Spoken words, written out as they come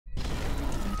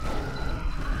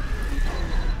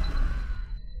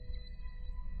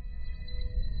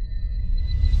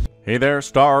Hey there,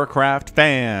 StarCraft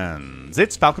fans!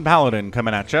 It's Falcon Paladin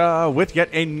coming at ya with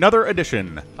yet another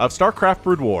edition of StarCraft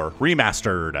Brood War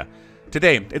Remastered.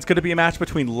 Today, it's going to be a match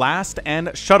between Last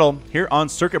and Shuttle here on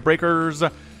Circuit Breaker's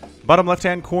bottom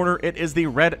left-hand corner. It is the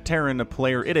red Terran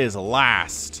player. It is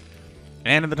Last.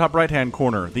 And in the top right-hand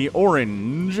corner, the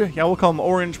orange, we'll call him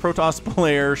orange Protoss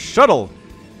player, Shuttle.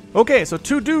 Okay, so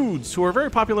two dudes who are very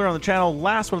popular on the channel.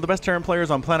 Last, one of the best Terran players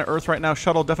on planet Earth right now.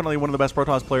 Shuttle, definitely one of the best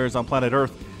Protoss players on planet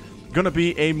Earth. Gonna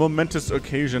be a momentous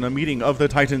occasion, a meeting of the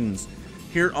Titans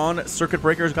here on Circuit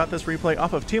Breakers. Got this replay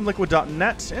off of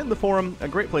teamliquid.net and the forum, a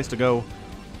great place to go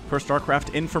for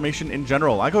StarCraft information in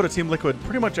general. I go to Team Liquid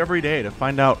pretty much every day to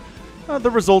find out the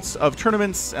results of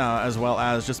tournaments, as well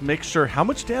as just make sure how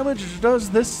much damage does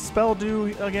this spell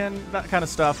do again, that kind of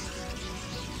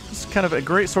stuff. It's kind of a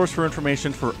great source for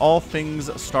information for all things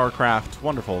StarCraft.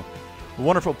 Wonderful,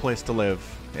 wonderful place to live.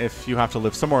 If you have to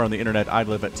live somewhere on the internet, I'd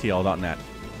live at tl.net.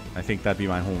 I think that'd be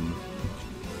my home.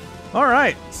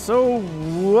 Alright, so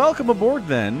welcome aboard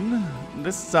then.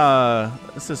 This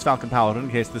is Falcon Paladin,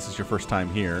 in case this is your first time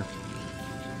here.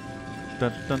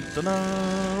 Dun, dun, dun,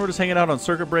 dun. We're just hanging out on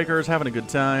Circuit Breakers, having a good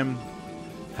time.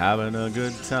 Having a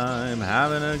good time,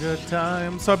 having a good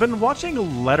time. So I've been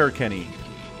watching Letterkenny.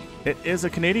 It is a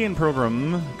Canadian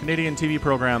program, Canadian TV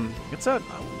program. It's a,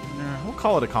 we'll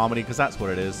call it a comedy, because that's what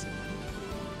it is.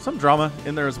 Some drama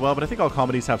in there as well, but I think all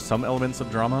comedies have some elements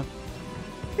of drama.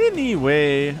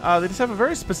 Anyway, they just have a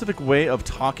very specific way of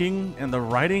talking, and the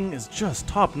writing is just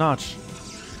top-notch.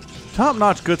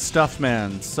 Top-notch good stuff,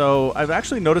 man. So I've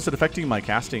actually noticed it affecting my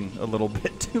casting a little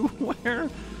bit, too, where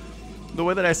the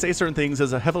way that I say certain things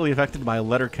is heavily affected by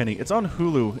Letterkenny. It's on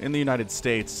Hulu in the United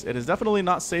States. It is definitely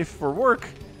not safe for work,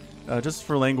 just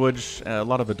for language, a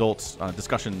lot of adult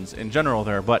discussions in general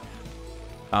there, but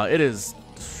it is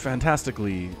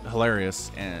fantastically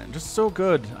hilarious and just so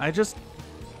good.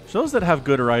 Shows that have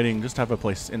good writing just have a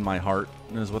place in my heart,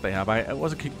 is what they have. I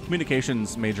was a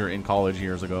communications major in college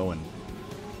years ago, and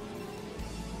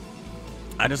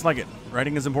I just like it.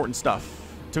 Writing is important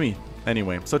stuff to me.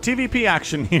 Anyway, so TVP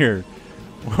action here.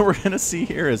 What we're going to see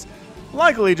here is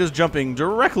likely just jumping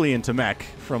directly into mech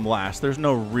from Last. There's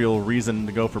no real reason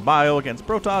to go for bio against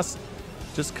Protoss,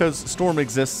 just because Storm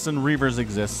exists and Reavers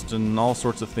exist and all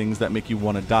sorts of things that make you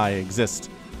want to die exist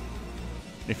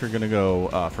if you're going to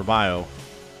go for bio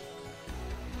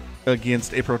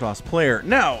against a Protoss player.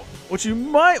 Now, what you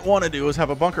might want to do is have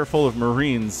a bunker full of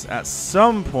Marines at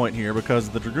some point here, because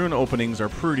the Dragoon openings are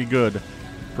pretty good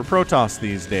for Protoss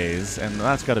these days, and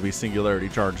that's got to be Singularity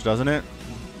Charge, doesn't it?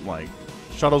 Like,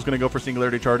 Shuttle's going to go for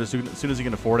Singularity Charge as soon as he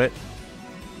can afford it.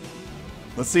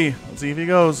 Let's see. Let's see if he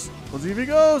goes. Let's see if he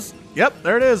goes. Yep,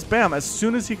 there it is. Bam, as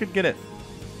soon as he could get it.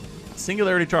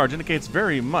 Singularity Charge indicates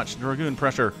very much Dragoon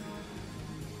pressure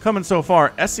coming so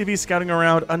far. SCV scouting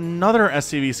around. Another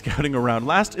SCV scouting around.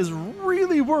 Last is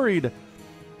really worried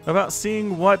about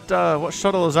seeing what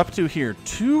Shuttle is up to here.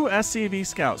 2 SCV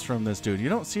scouts from this dude. You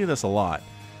don't see this a lot.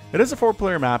 It is a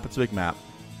 4-player map. It's a big map.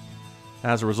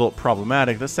 As a result,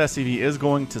 problematic. This SCV is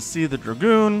going to see the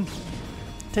Dragoon.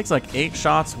 Takes like 8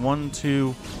 shots. 1,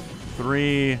 2,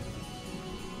 3.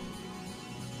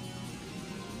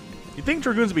 You'd think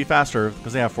Dragoons would be faster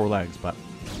because they have 4 legs, but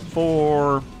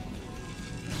 4,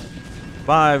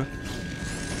 5,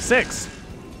 6.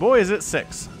 Boy, is it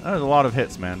 6. That is a lot of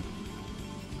hits, man.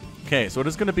 Okay, so it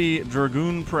is going to be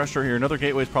Dragoon pressure here. Another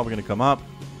gateway is probably going to come up.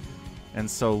 And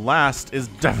so Last is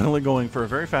definitely going for a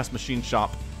very fast machine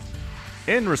shop.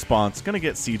 In response, going to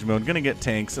get siege mode, going to get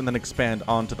tanks, and then expand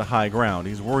onto the high ground.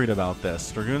 He's worried about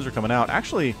this. Dragoons are coming out.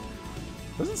 Actually,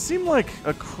 doesn't seem like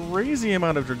a crazy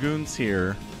amount of Dragoons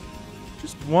here.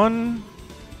 Just 1,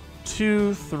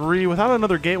 2, 3. Without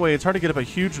another gateway, it's hard to get up a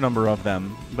huge number of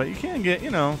them. But you can get,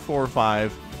 4 or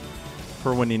 5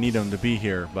 for when you need them to be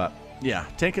here. But yeah,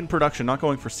 tank in production, not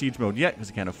going for siege mode yet because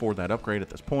he can't afford that upgrade at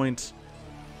this point.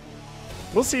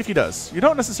 We'll see if he does. You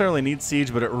don't necessarily need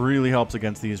siege, but it really helps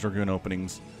against these Dragoon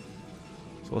openings.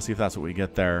 So we'll see if that's what we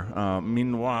get there.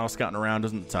 Meanwhile, scouting around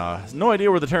has no idea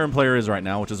where the Terran player is right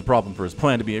now, which is a problem for his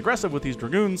plan to be aggressive with these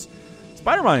Dragoons.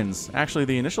 Spider Mines, actually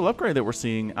the initial upgrade that we're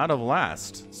seeing out of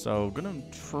Last. So gonna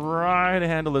try to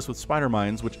handle this with Spider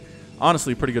Mines, which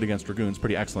honestly pretty good against Dragoons,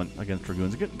 pretty excellent against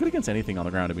Dragoons. Good against anything on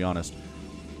the ground, to be honest.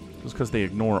 Just because they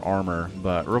ignore armor.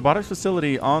 But robotics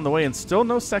facility on the way, and still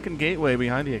no second gateway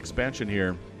behind the expansion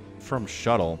here from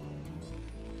Shuttle.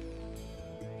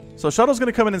 So Shuttle's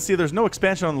going to come in and see there's no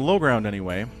expansion on the low ground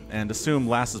anyway, and assume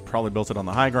Last has probably built it on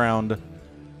the high ground.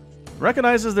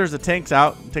 Recognizes there's a tanks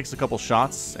out, takes a couple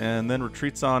shots, and then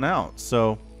retreats on out.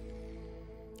 So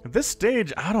at this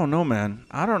stage, I don't know, man.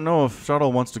 I don't know if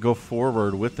Shuttle wants to go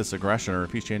forward with this aggression or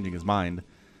if he's changing his mind.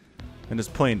 and is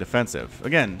playing defensive.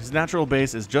 Again, his natural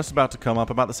base is just about to come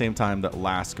up about the same time that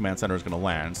last command center is going to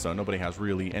land, so nobody has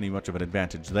really any much of an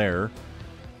advantage there.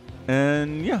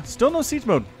 And yeah, still no siege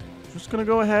mode. Just going to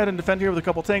go ahead and defend here with a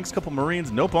couple tanks, couple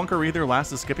marines. No bunker either.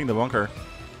 Last is skipping the bunker.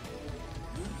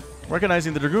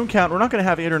 Recognizing the dragoon count, we're not going to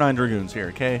have 8 or 9 dragoons here,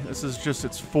 okay? This is just,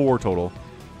 it's 4 total.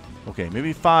 Okay,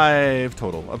 maybe 5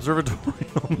 total. Observatory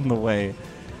on the way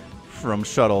from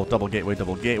Shuttle. Double gateway,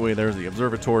 double gateway. There's the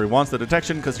observatory. Wants the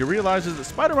detection because he realizes that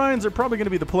spider mines are probably going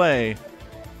to be the play.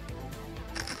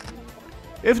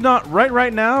 If not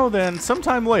right now, then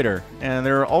sometime later. And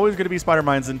there are always going to be spider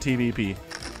mines in TVP.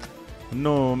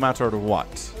 No matter what.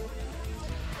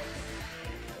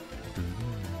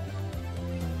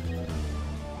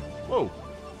 Whoa.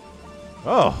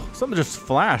 Oh, something just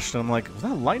flashed. And I'm like, was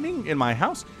that lightning in my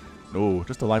house? No,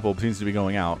 just a light bulb seems to be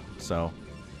going out. So,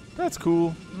 that's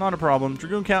cool. Not a problem.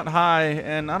 Dragoon count high.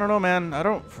 And I don't know, man. I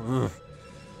don't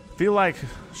feel like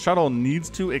Shuttle needs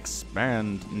to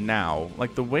expand now.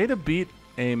 Like, the way to beat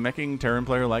a meching Terran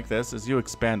player like this is you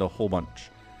expand a whole bunch.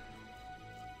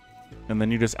 And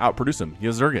then you just outproduce him. You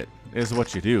zerg it, is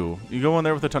what you do. You go in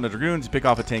there with a ton of dragoons, you pick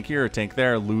off a tank here, a tank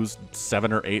there, lose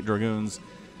 7 or 8 dragoons,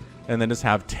 and then just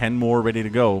have 10 more ready to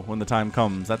go when the time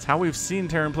comes. That's how we've seen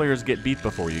Terran players get beat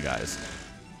before, you guys,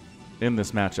 in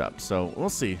this matchup. So, we'll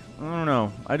see. I don't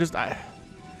know. I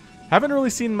haven't really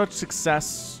seen much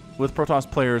success with Protoss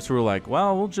players who are like,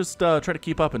 well, we'll just try to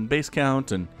keep up in base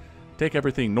count and take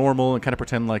everything normal and kind of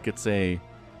pretend like it's a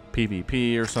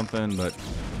PvP or something, but...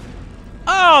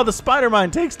 Oh, the spider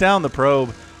mine takes down the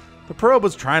probe. The probe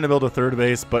was trying to build a 3rd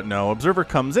base, but no. Observer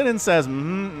comes in and says,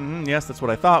 yes, that's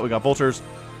what I thought. We got vultures.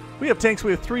 We have tanks.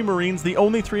 We have 3 marines. The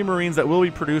only 3 marines that will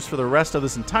be produced for the rest of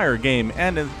this entire game,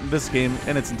 and in this game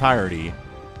in its entirety.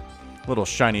 Little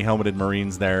shiny helmeted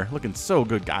marines there. Looking so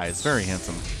good, guys. Very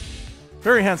handsome.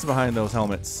 Very handsome behind those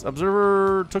helmets.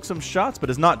 Observer took some shots,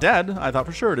 but is not dead. I thought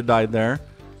for sure it had died there.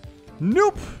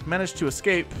 Nope. Managed to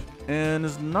escape and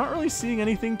is not really seeing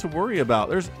anything to worry about.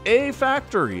 There's a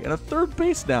factory and a 3rd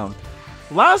base down.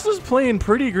 Last is playing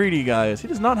pretty greedy, guys. He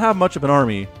does not have much of an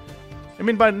army. I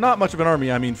mean, by not much of an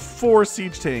army, I mean 4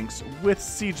 siege tanks with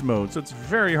siege mode, so it's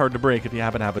very hard to break if you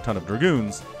happen to have a ton of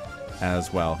dragoons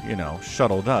as well. You know,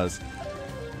 Shuttle does.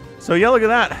 So yeah, look at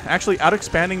that. Actually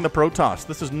out-expanding the Protoss.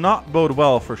 This does not bode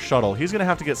well for Shuttle. He's going to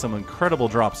have to get some incredible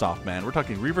drops off, man. We're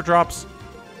talking Reaver drops.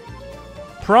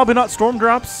 Probably not Storm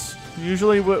drops.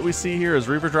 Usually what we see here is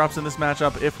Reaver drops in this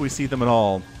matchup, if we see them at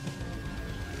all.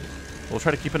 We'll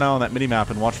try to keep an eye on that mini-map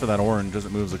and watch for that orange as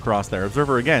it moves across there.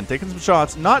 Observer again, taking some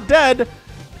shots. Not dead.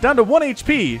 Down to 1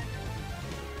 HP.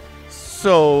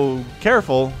 So,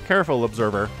 careful. Careful,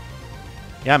 Observer.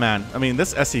 Yeah, man. I mean,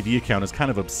 this SCV account is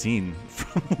kind of obscene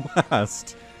from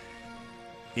last.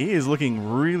 He is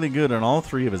looking really good on all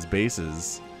 3 of his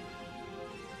bases.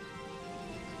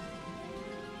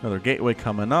 Another gateway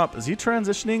coming up. Is he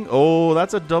transitioning? Oh,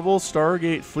 that's a double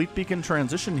Stargate fleet beacon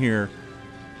transition here.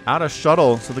 Out of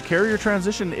Shuttle. So the carrier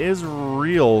transition is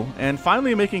real. And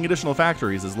finally making additional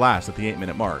factories is last at the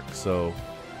 8-minute mark. So,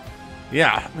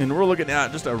 yeah. I mean, we're looking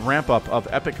at just a ramp-up of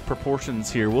epic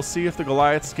proportions here. We'll see if the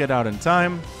Goliaths get out in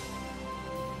time.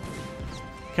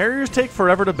 Carriers take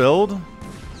forever to build.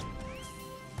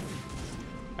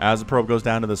 As the probe goes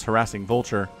down to this harassing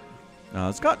vulture.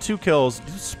 It's got 2 kills.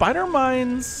 Do spider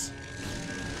mines...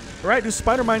 Right, do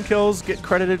spider mine kills get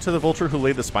credited to the vulture who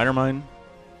laid the spider mine?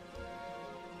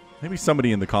 Maybe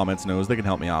somebody in the comments knows. They can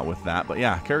help me out with that. But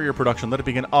yeah, carrier production. Let it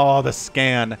begin. Oh, the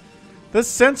scan. The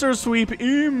sensor sweep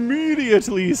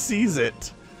immediately sees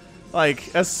it.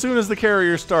 Like, as soon as the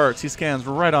carrier starts, he scans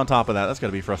right on top of that. That's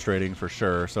going to be frustrating for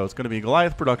sure. So it's going to be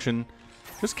Goliath production.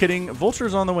 Just kidding.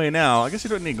 Vulture's on the way now. I guess you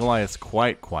don't need Goliaths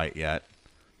quite yet.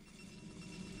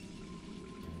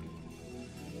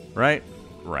 Right?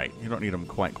 Right. You don't need them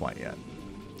quite yet.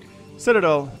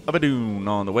 Citadel of Adun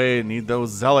on the way. Need those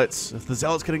zealots. If the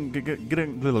zealots get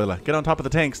on top of the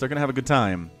tanks, they're going to have a good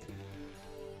time.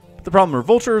 But the problem are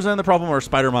vultures, and the problem are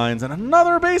spider mines, and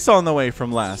another base on the way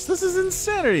from last. This is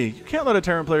insanity. You can't let a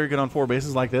Terran player get on 4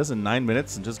 bases like this in 9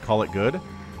 minutes and just call it good.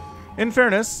 In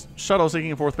fairness, Shuttle's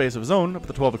taking a 4th base of his own up at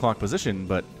the 12 o'clock position,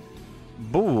 but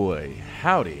boy,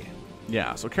 howdy.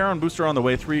 Yeah, so Charon booster on the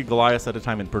way, 3 Goliaths at a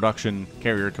time in production,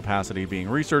 carrier capacity being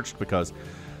researched because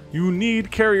you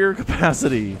need carrier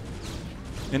capacity.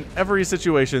 In every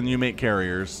situation you make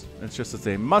carriers. It's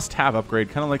a must-have upgrade,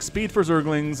 kind of like speed for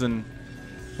Zerglings, and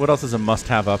what else is a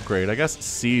must-have upgrade? I guess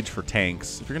siege for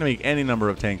tanks. If you're going to make any number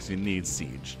of tanks, you need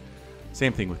siege.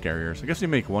 Same thing with carriers. I guess if you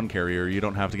make 1 carrier, you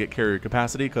don't have to get carrier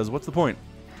capacity, because what's the point?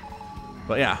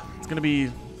 But yeah, it's going to be...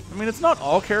 I mean, it's not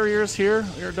all carriers here.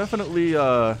 You're definitely...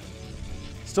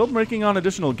 Still making on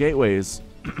additional gateways.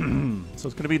 So it's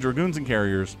going to be Dragoons and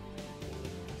Carriers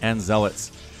and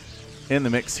Zealots in the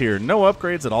mix here. No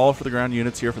upgrades at all for the ground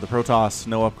units here for the Protoss.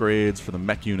 No upgrades for the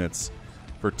mech units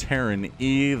for Terran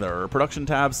either. Production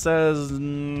tab says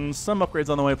some upgrades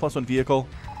on the way, +1 vehicle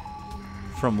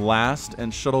from last,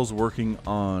 and Shuttle's working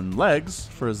on legs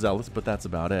for Zealots, but that's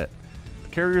about it. The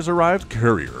Carriers arrived.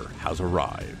 Carrier has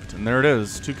arrived. And there it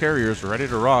is. 2 Carriers ready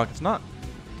to rock. It's not,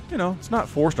 you know, it's not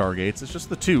 4 Stargates. It's just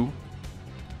the 2.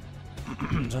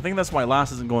 So I think that's why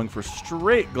Last isn't going for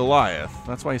straight Goliath.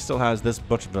 That's why he still has this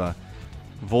bunch of a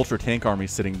Vulture tank army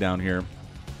sitting down here.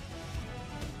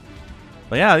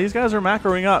 But yeah, these guys are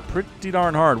macroing up pretty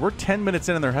darn hard. We're 10 minutes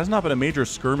in and there has not been a major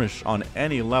skirmish on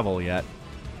any level yet.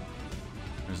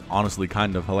 It's honestly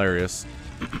kind of hilarious.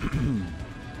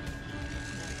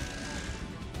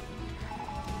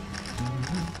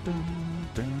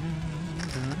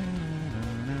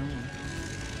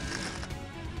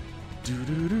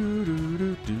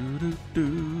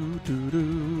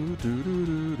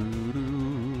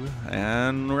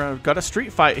 And we've got a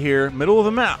street fight here, middle of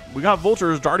the map. We got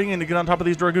Vultures darting in to get on top of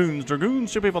these Dragoons.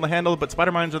 Dragoons should be able to handle it, but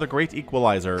Spider Mines are the great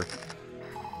equalizer.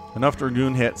 Enough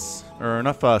Dragoon hits, or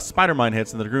enough Spider Mine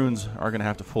hits, and the Dragoons are going to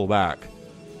have to pull back.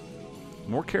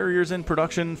 More Carriers in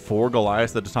production, 4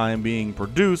 Goliaths at a time being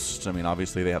produced. I mean,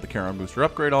 obviously they have the Charon Booster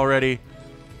upgrade already.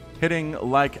 Hitting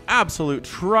like absolute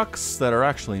trucks that are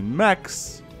actually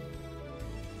mechs.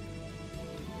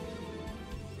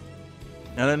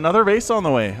 And another base on the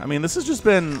way. I mean, this has just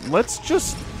been, let's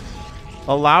just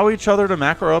allow each other to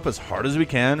macro up as hard as we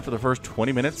can for the first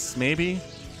 20 minutes, maybe.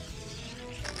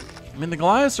 I mean, the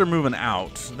Goliaths are moving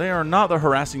out. They are not the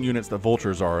harassing units that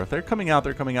Vultures are. If they're coming out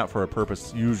for a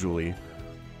purpose, usually.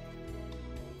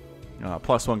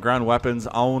 +1 ground weapons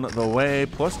on the way.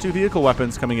 +2 vehicle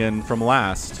weapons coming in from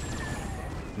last.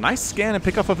 Nice scan and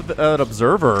pick up of an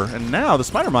observer. And now the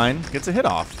Spider Mine gets a hit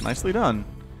off. Nicely done.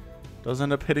 Does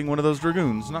end up hitting one of those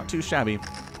Dragoons. Not too shabby.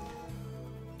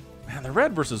 Man, the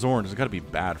red versus orange has got to be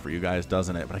bad for you guys,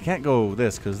 doesn't it? But I can't go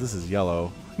this because this is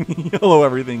yellow. Yellow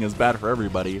everything is bad for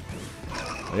everybody.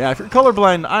 But yeah, if you're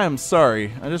colorblind, I am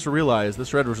sorry. I just realized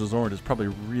this red versus orange is probably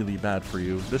really bad for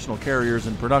you. Additional Carriers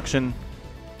in production.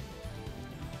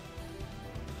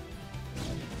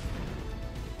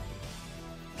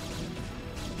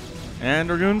 And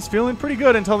Dragoons feeling pretty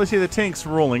good until they see the tanks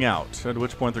rolling out, at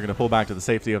which point they're going to pull back to the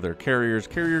safety of their Carriers.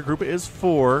 Carrier group is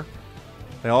 4.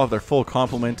 They all have their full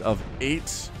complement of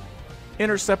 8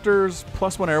 interceptors.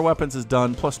 +1 air weapons is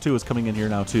done. +2 is coming in here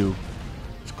now too.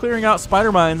 It's clearing out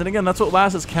Spider Mines, and again, that's what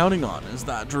Last is counting on, is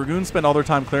that Dragoons spend all their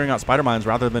time clearing out Spider Mines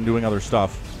rather than doing other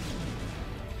stuff.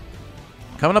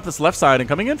 Coming up this left side and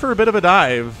coming in for a bit of a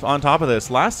dive on top of this.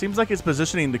 Last seems like it's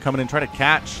positioning to come in and try to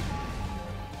catch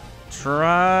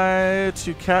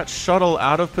Shuttle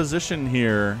out of position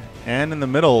here and in the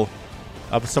middle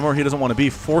of somewhere he doesn't want to be,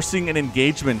 forcing an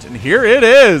engagement. And here it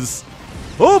is.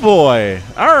 Oh boy.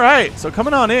 All right. So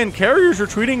coming on in, Carriers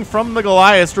retreating from the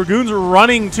Goliaths. Dragoons are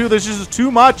running too. This is just too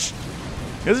much.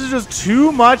 This is just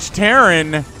too much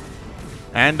Terran.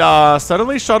 And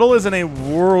suddenly Shuttle is in a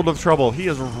world of trouble. He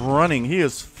is running. He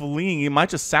is fleeing. He might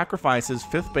just sacrifice his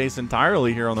 5th base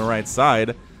entirely here on the right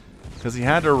side, because he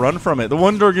had to run from it. The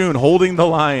one Dragoon holding the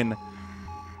line.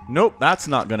 Nope, that's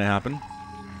not going to happen.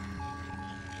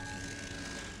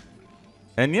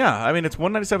 And yeah, I mean, it's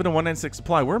 197 to 196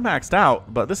 supply. We're maxed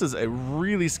out, but this is a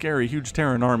really scary, huge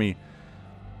Terran army.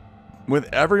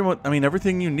 With everyone, I mean,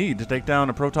 everything you need to take down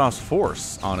a Protoss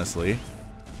force, honestly.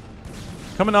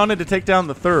 Coming on in to take down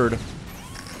the 3rd.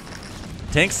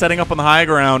 Tanks setting up on the high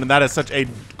ground, and that is such a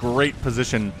great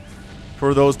position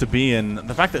for those to be in.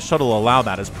 The fact that Shuttle allowed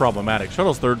that is problematic.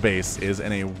 Shuttle's 3rd base is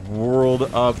in a world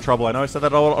of trouble. I know I said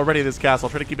that already this cast.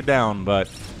 I'll try to keep it down, but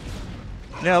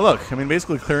yeah, look. I mean,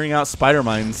 basically clearing out Spider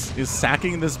Mines is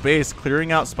sacking this base,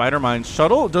 clearing out Spider Mines.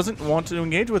 Shuttle doesn't want to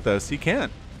engage with us. He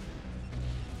can't.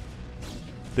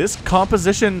 This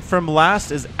composition from Last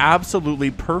is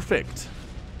absolutely perfect.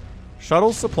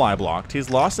 Shuttle's supply blocked. He's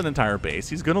lost an entire base.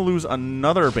 He's going to lose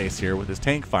another base here with his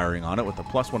tank firing on it with the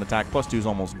 +1 attack. +2 is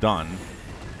almost done.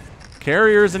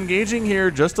 Carriers engaging here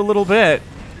just a little bit.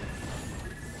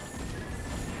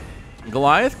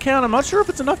 Goliath count, I'm not sure if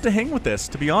it's enough to hang with this,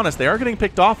 to be honest. They are getting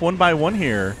picked off one by one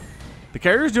here. The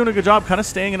Carrier's doing a good job kind of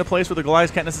staying in a place where the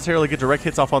Goliaths can't necessarily get direct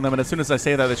hits off on them, and as soon as I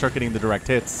say that, they start getting the direct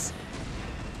hits.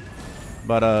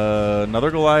 But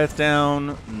another Goliath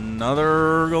down,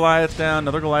 another Goliath down,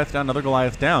 another Goliath down, another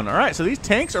Goliath down. All right, so these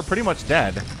tanks are pretty much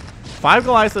dead. 5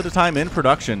 Goliaths at a time in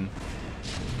production.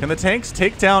 Can the tanks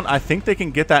take down? I think they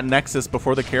can get that Nexus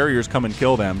before the Carriers come and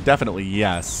kill them. Definitely,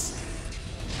 yes.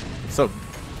 So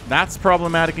That's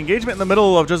problematic. Engagement in the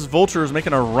middle of just vultures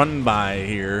making a run by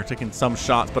here, taking some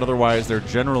shots, but otherwise they're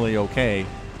generally okay.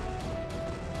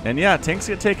 And yeah, tanks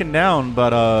get taken down,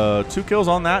 but 2 kills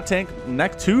on that tank. 2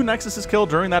 Nexuses killed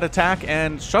during that attack,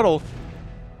 and Shuttle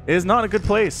is not in a good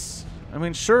place. I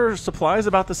mean, sure, supply is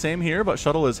about the same here, but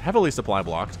Shuttle is heavily supply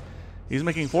blocked. He's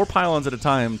making 4 pylons at a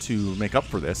time to make up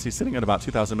for this. He's sitting at about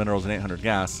 2,000 minerals and 800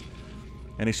 gas,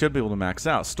 and he should be able to max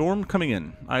out. Storm coming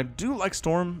in. I do like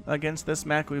Storm against this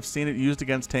mech. We've seen it used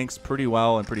against tanks pretty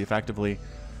well and pretty effectively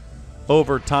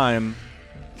over time.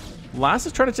 Last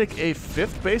is trying to take a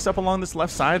 5th base up along this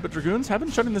left side, but Dragoons have been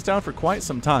shutting this down for quite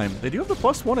some time. They do have the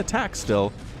 +1 attack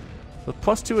still, with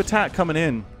 +2 attack coming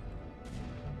in.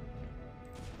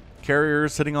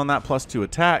 Carriers sitting on that +2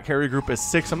 attack. Carrier group is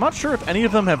 6. I'm not sure if any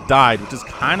of them have died, which is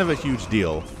kind of a huge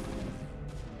deal.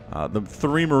 The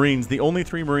 3 Marines, the only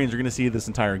 3 Marines you're going to see this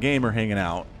entire game are hanging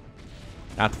out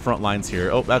at the front lines here.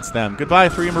 Oh, that's them. Goodbye,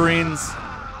 3 Marines.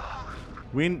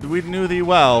 We knew thee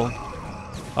well.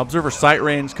 Observer sight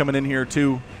range coming in here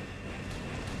too.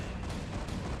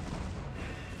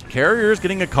 Carriers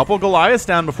getting a couple Goliaths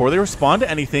down before they respond to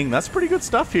anything. That's pretty good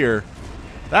stuff here.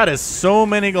 That is so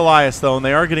many Goliaths though, and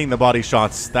they are getting the body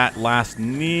shots that last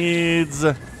needs.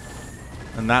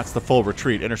 And that's the full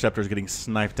retreat. Interceptor's getting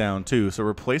sniped down too. So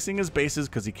replacing his bases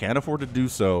because he can't afford to do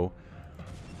so,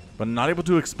 but not able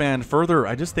to expand further.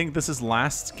 I just think this is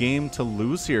last game to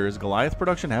lose here. His Goliath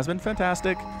production has been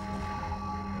fantastic.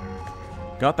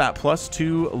 Got that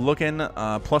 +2 looking.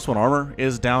 +1 armor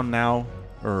is down now,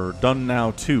 or done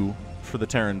now too, for the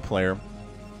Terran player.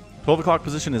 12 o'clock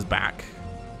position is back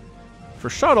for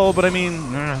Shuttle, but I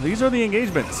mean, these are the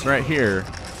engagements right here.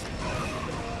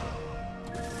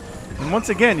 And once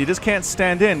again, you just can't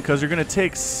stand in because you're going to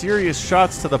take serious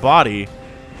shots to the body.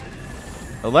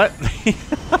 Let the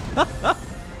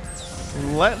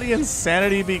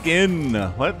insanity begin.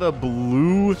 Let the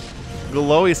blue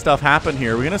glowy stuff happen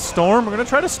here. We're going to storm. We're going to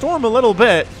try to storm a little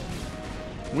bit.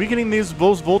 Weakening those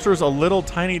vultures a little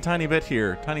tiny bit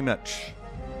here. Tiny much.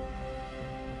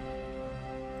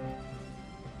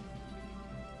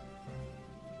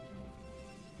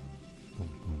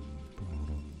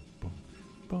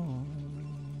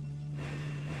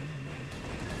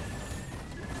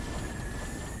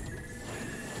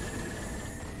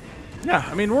 Yeah,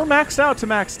 I mean, we're maxed out to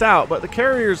maxed out, but the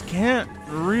carriers can't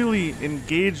really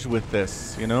engage with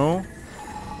this, you know?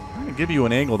 I'm going to give you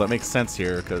an angle that makes sense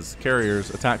here, because carriers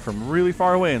attack from really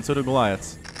far away, and so do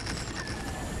Goliaths.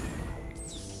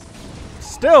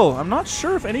 Still, I'm not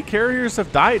sure if any carriers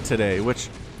have died today, which...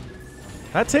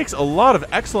 that takes a lot of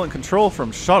excellent control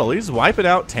from Shuttle. He's wiping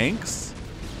out tanks,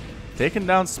 taking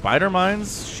down spider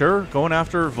mines, sure, going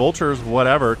after vultures,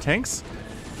 whatever.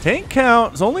 Tank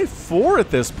count is only 4 at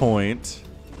this point.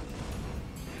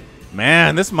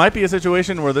 Man, this might be a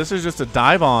situation where this is just a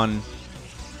dive on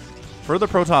for the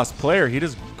Protoss player. He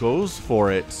just goes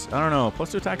for it. I don't know.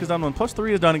 +2 attack is done. When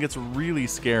 +3 is done, it gets really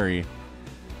scary.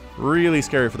 Really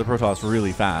scary for the Protoss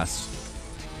really fast.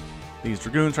 These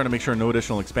Dragoons trying to make sure no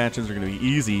additional expansions are going to be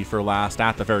easy for last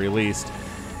at the very least.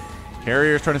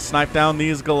 Carriers trying to snipe down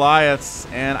these Goliaths.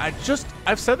 And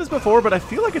I've said this before, but I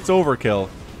feel like it's overkill.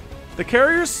 The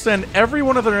carriers send every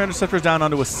one of their interceptors down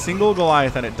onto a single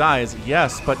Goliath and it dies,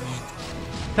 yes, but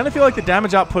I kind of feel like the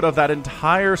damage output of that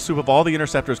entire swoop of all the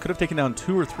interceptors could have taken down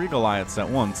 2 or 3 Goliaths at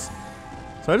once.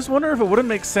 So I just wonder if it wouldn't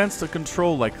make sense to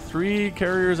control like 3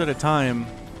 carriers at a time.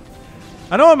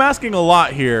 I know I'm asking a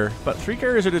lot here, but 3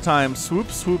 carriers at a time, swoop,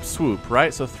 swoop, swoop,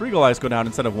 right? So 3 Goliaths go down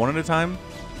instead of 1 at a time.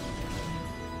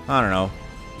 I don't know.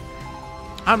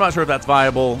 I'm not sure if that's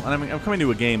viable, and I'm coming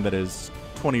to a game that is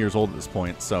 20 years old at this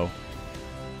point, so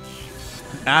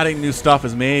adding new stuff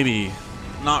is maybe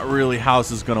not really how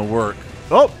this is going to work.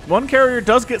 Oh, 1 carrier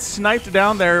does get sniped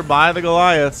down there by the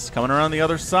Goliaths. Coming around the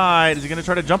other side. Is he going to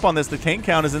try to jump on this? The tank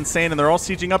count is insane, and they're all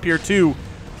sieging up here too.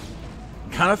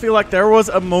 Kind of feel like there was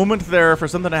a moment there for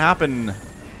something to happen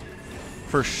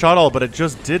for Shuttle, but it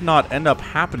just did not end up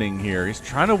happening here. He's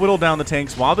trying to whittle down the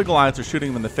tanks while the Goliaths are shooting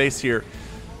him in the face here.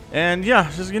 And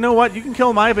yeah, just, you know what? You can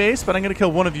kill my base, but I'm going to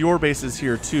kill one of your bases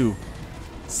here too.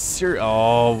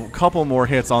 Oh, a couple more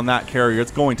hits on that carrier.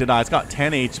 It's going to die. It's got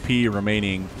 10 HP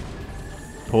remaining.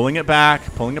 Pulling it back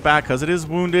because it is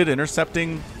wounded.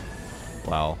 Intercepting,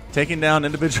 well, taking down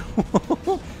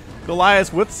individual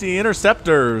Goliaths with the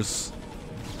interceptors.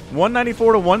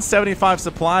 194 to 175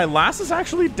 supply. Last is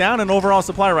actually down in overall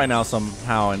supply right now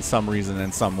somehow, in some reason,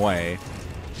 in some way.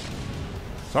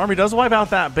 So Army does wipe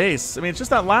out that base. I mean, it's just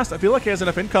that last. I feel like he has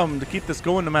enough income to keep this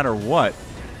going no matter what.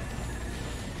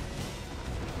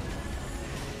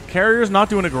 Carrier's not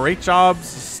doing a great job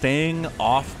staying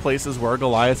off places where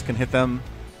Goliaths can hit them.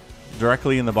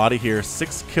 directly in the body here.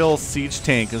 6-kill siege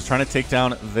tank is trying to take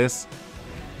down this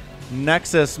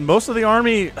Nexus. Most of the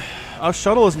army of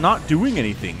Shuttle is not doing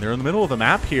anything. They're in the middle of the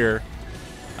map here.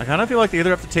 I kind of feel like they either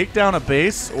have to take down a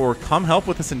base or come help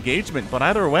with this engagement, but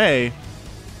either way,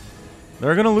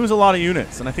 they're going to lose a lot of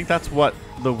units, and I think that's what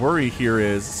the worry here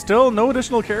is. Still, no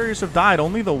additional carriers have died,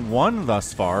 only the one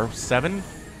thus far. 7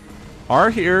 are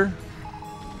here.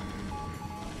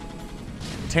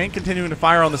 Tank continuing to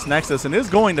fire on this Nexus and is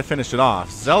going to finish it off.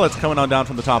 Zealots coming on down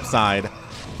from the top side.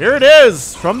 Here it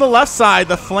is from the left side,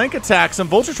 the flank attack. Some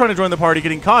Vultures trying to join the party,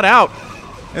 getting caught out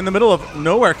in the middle of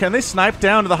nowhere. Can they snipe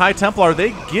down to the High Templar? They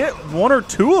get 1 or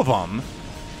 2 of them.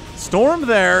 Storm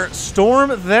there,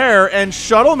 and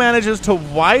Shuttle manages to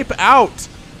wipe out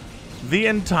the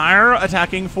entire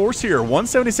attacking force here.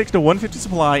 176 to 150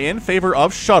 supply in favor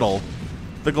of Shuttle.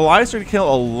 The Goliaths are going to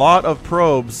kill a lot of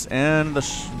probes, and the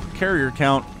carrier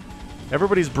count,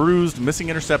 everybody's bruised, missing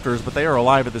interceptors, but they are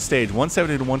alive at this stage.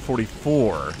 170 to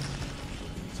 144.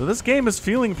 So this game is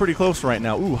feeling pretty close right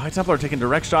now. Ooh, High Templar taking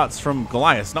direct shots from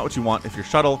Goliaths. Not what you want if you're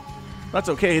Shuttle. That's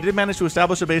okay. He did manage to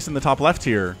establish a base in the top left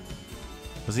here.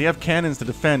 Does he have cannons to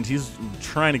defend? He's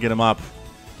trying to get him up.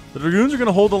 The Dragoons are going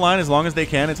to hold the line as long as they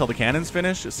can until the cannons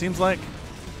finish, it seems like.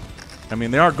 I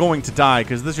mean, they are going to die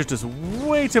because this is just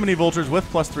way too many Vultures with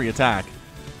 +3 attack.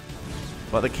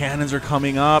 But the cannons are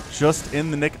coming up just in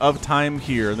the nick of time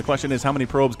here. And the question is, how many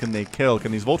probes can they kill?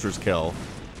 Can these Vultures kill?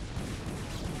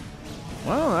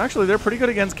 Well, actually, they're pretty good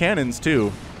against cannons,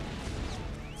 too.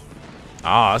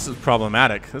 Ah, this is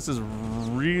problematic. This is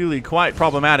really quite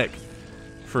problematic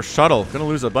for Shuttle. Gonna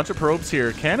lose a bunch of probes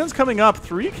here. Cannons coming up.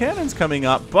 3 cannons coming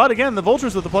up. But again, the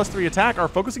Vultures with the +3 attack are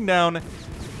focusing down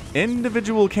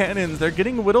individual cannons. They're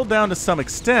getting whittled down to some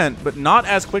extent, but not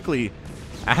as quickly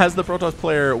as the Protoss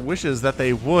player wishes that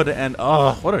they would. And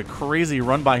what a crazy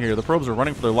run by here. The probes are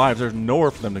running for their lives. There's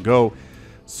nowhere for them to go.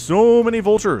 So many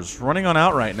Vultures running on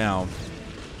out right now.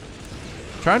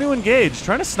 Trying to engage,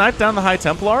 trying to snipe down the High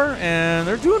Templar, and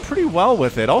they're doing pretty well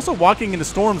with it. Also walking into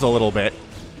storms a little bit.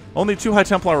 Only 2 High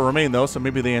Templar remain, though, so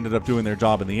maybe they ended up doing their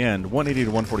job in the end. 180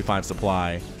 to 145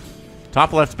 supply.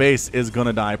 Top left base is going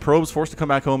to die. Probes forced to come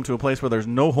back home to a place where there's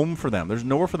no home for them. There's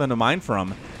nowhere for them to mine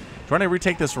from. Trying to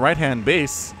retake this right-hand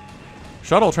base.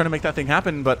 Shuttle trying to make that thing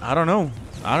happen, but I don't know.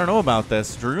 I don't know about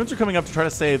this. Dragoons are coming up to try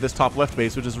to save this top left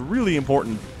base, which is a really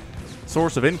important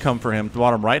source of income for him. The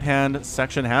bottom right-hand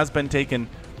section has been taken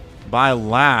by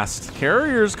last.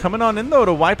 Carriers coming on in, though,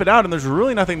 to wipe it out, and there's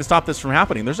really nothing to stop this from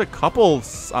happening. There's a couple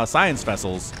science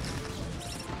vessels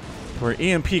where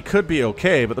EMP could be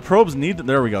okay, but the probes need to,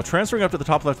 there we go, transferring up to the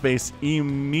top left base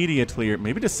immediately, or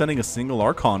maybe just sending a single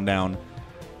Archon down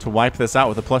to wipe this out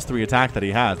with a +3 attack that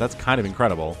he has. That's kind of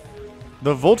incredible.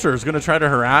 The Vulture is going to try to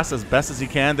harass as best as he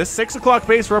can. This 6 o'clock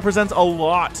base represents a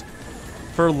lot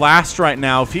for last right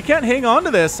now. If he can't hang on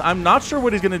to this, I'm not sure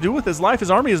what he's going to do with his life.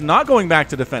 His army is not going back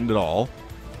to defend at all.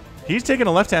 He's taking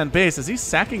a left-hand base. Is he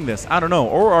sacking this? I don't know.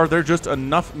 Or are there just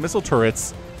enough missile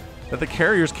turrets that the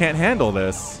carriers can't handle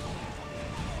this?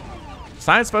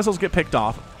 Science vessels get picked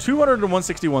off. 200 to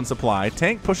 161 supply.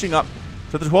 Tank pushing up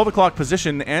to the 12 o'clock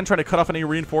position and trying to cut off any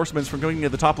reinforcements from going to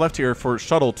the top left here for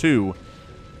Shuttle 2.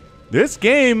 This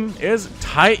game is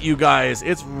tight, you guys.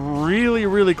 It's really,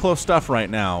 really close stuff right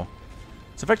now.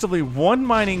 It's effectively 1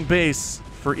 mining base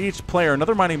for each player.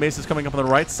 Another mining base is coming up on the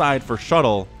right side for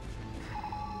Shuttle.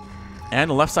 And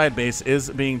the left side base is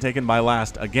being taken by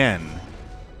last again.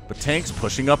 The tanks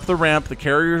pushing up the ramp. The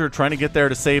carriers are trying to get there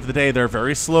to save the day. They're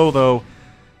very slow, though.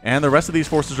 And the rest of these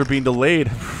forces are being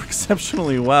delayed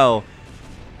exceptionally well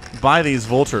by these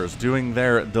Vultures doing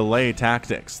their delay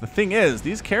tactics. The thing is,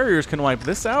 these carriers can wipe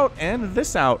this out and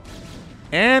this out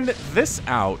and this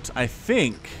out, I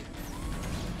think.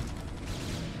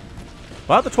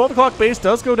 But the 12 o'clock base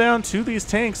does go down to these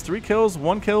tanks. 3 kills,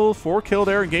 1 kill, 4 killed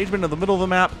air engagement in the middle of the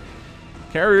map.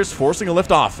 Carriers forcing a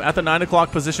liftoff at the 9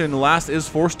 o'clock position. Last is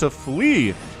forced to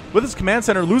flee with his command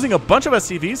center losing a bunch of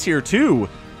SCVs here too.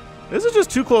 This is just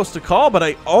too close to call, but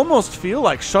I almost feel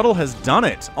like Shuttle has done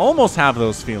it. Almost have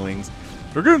those feelings.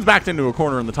 Dragoons backed into a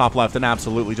corner in the top left and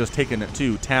absolutely just taken it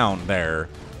to town there.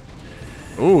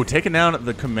 Ooh, taking down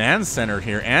the command center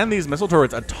here and these missile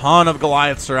turrets. A ton of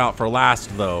Goliaths are out for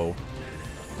last, though.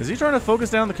 Is he trying to focus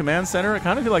down the command center? I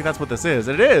kind of feel like that's what this is.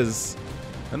 It is.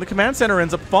 And the command center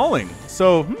ends up falling.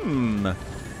 So, kind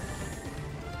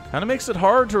of makes it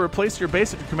hard to replace your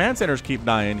base if your command centers keep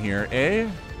dying here, eh?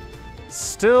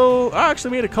 Still, I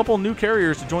actually made a couple new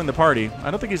carriers to join the party.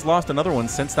 I don't think he's lost another one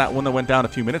since that one that went down a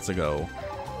few minutes ago.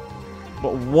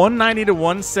 But 190 to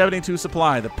 172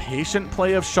 supply. The patient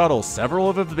play of Shuttle. Several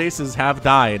of the bases have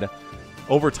died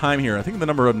over time here. I think the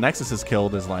number of Nexuses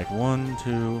killed is like 1,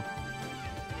 2,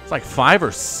 It's like 5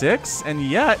 or 6,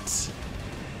 and yet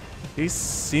he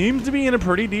seems to be in a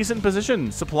pretty decent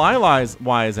position,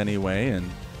 supply-wise anyway,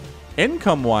 and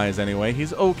income-wise anyway.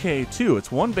 He's okay too. It's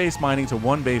 1 base mining to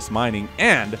 1 base mining,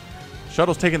 and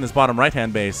Shuttle's taking this bottom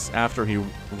right-hand base after he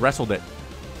wrestled it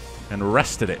and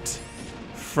wrested it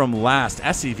from last.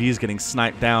 SCV is getting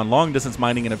sniped down. Long-distance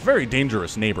mining in a very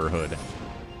dangerous neighborhood.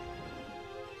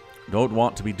 Don't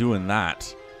want to be doing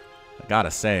that, I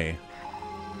gotta say.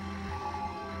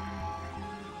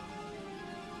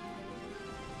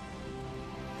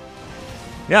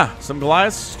 Yeah, some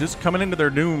Goliaths just coming into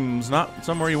their dooms. Not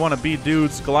somewhere you want to be,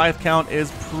 dudes. Goliath count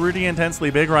is pretty intensely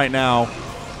big right now.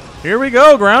 Here we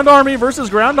go. Ground Army versus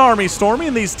Ground Army.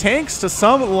 Storming these tanks to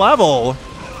some level.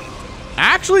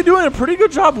 Actually doing a pretty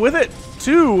good job with it,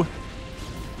 too.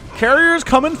 Carriers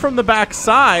coming from the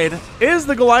backside. Is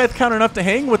the Goliath count enough to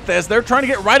hang with this? They're trying to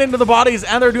get right into the bodies,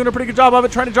 and they're doing a pretty good job of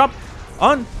it. Trying to jump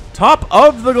on top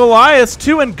of the Goliaths,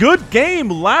 too. And good game.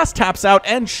 Last taps out,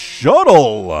 and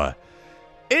Shuttle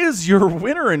is your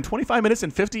winner in 25 minutes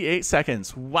and 58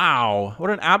 seconds. Wow. What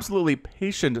an absolutely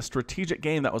patient, strategic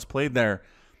game that was played there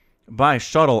by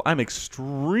Shuttle. I'm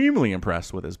extremely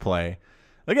impressed with his play.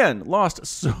 Again, lost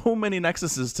so many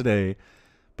Nexuses today,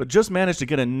 but just managed to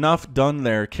get enough done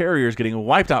there. Carriers getting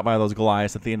wiped out by those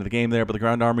Goliaths at the end of the game there, but the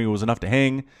Ground Army was enough to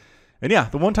hang. And yeah,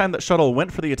 the one time that Shuttle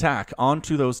went for the attack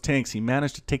onto those tanks, he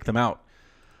managed to take them out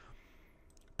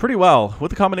pretty well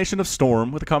with the combination of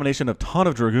Storm, with the combination of ton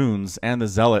of Dragoons and the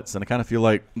Zealots, and I kind of feel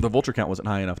like the Vulture count wasn't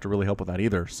high enough to really help with that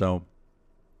either. So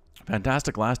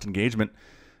fantastic last engagement.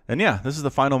 And yeah, this is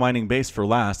the final mining base for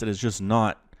last. It is just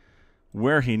not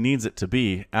where he needs it to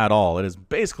be at all. It is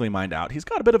basically mined out. He's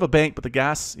got a bit of a bank, but the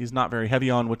gas he's not very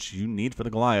heavy on, which you need for the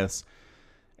Goliaths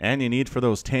and you need for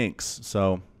those tanks.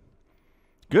 So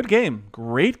good game.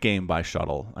 Great game by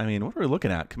Shuttle. I mean, what are we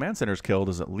looking at? Command centers killed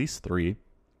is at least 3.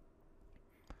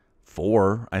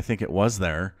 4, I think it was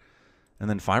there. And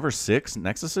then 5 or 6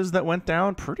 Nexuses that went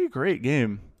down. Pretty great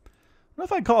game. I don't know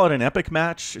if I'd call it an epic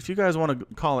match. If you guys want to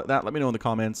call it that, let me know in the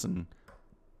comments, and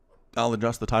I'll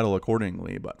adjust the title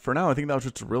accordingly. But for now, I think that was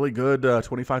just a really good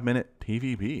 25-minute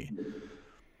PvP.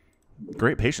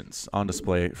 Great patience on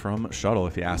display from Shuttle,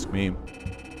 if you ask me.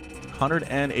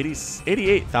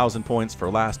 188,000 points for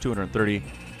last, 230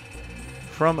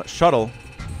 from Shuttle.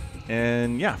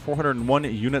 And yeah, 401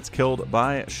 units killed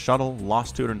by Shuttle,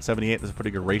 lost 278. That's a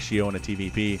pretty good ratio in a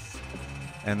TVP.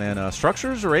 And then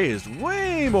structures raised,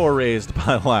 way more raised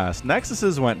by last.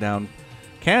 Nexuses went down,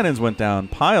 cannons went down,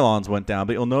 pylons went down,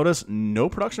 but you'll notice no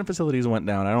production facilities went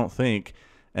down, I don't think,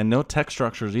 and no tech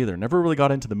structures either. Never really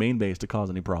got into the main base to cause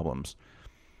any problems.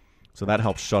 So that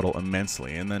helps Shuttle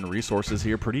immensely. And then resources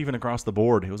here, pretty even across the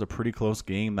board. It was a pretty close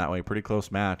game that way, pretty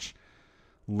close match.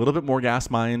 A little bit more gas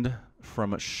mined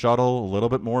from Shuttle, a little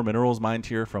bit more minerals mined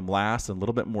here from last, and a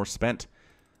little bit more spent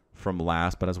from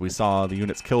last. But as we saw, the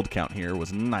units killed count here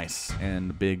was nice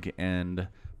and big and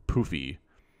poofy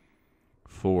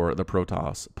for the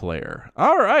Protoss player.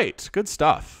 All right, good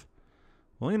stuff.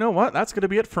 Well, you know what? That's going to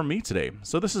be it for me today.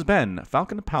 So this has been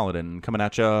Falcon Paladin coming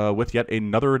at you with yet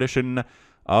another edition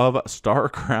of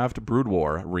StarCraft Brood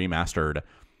War Remastered.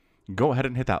 Go ahead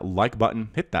and hit that like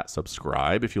button, hit that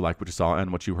subscribe if you like what you saw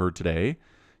and what you heard today.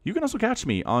 You can also catch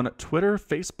me on Twitter,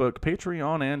 Facebook,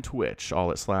 Patreon, and Twitch, all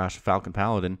at /Falcon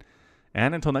Paladin.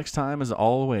 And until next time, as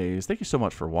always, thank you so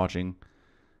much for watching,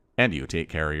 and you take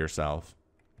care of yourself.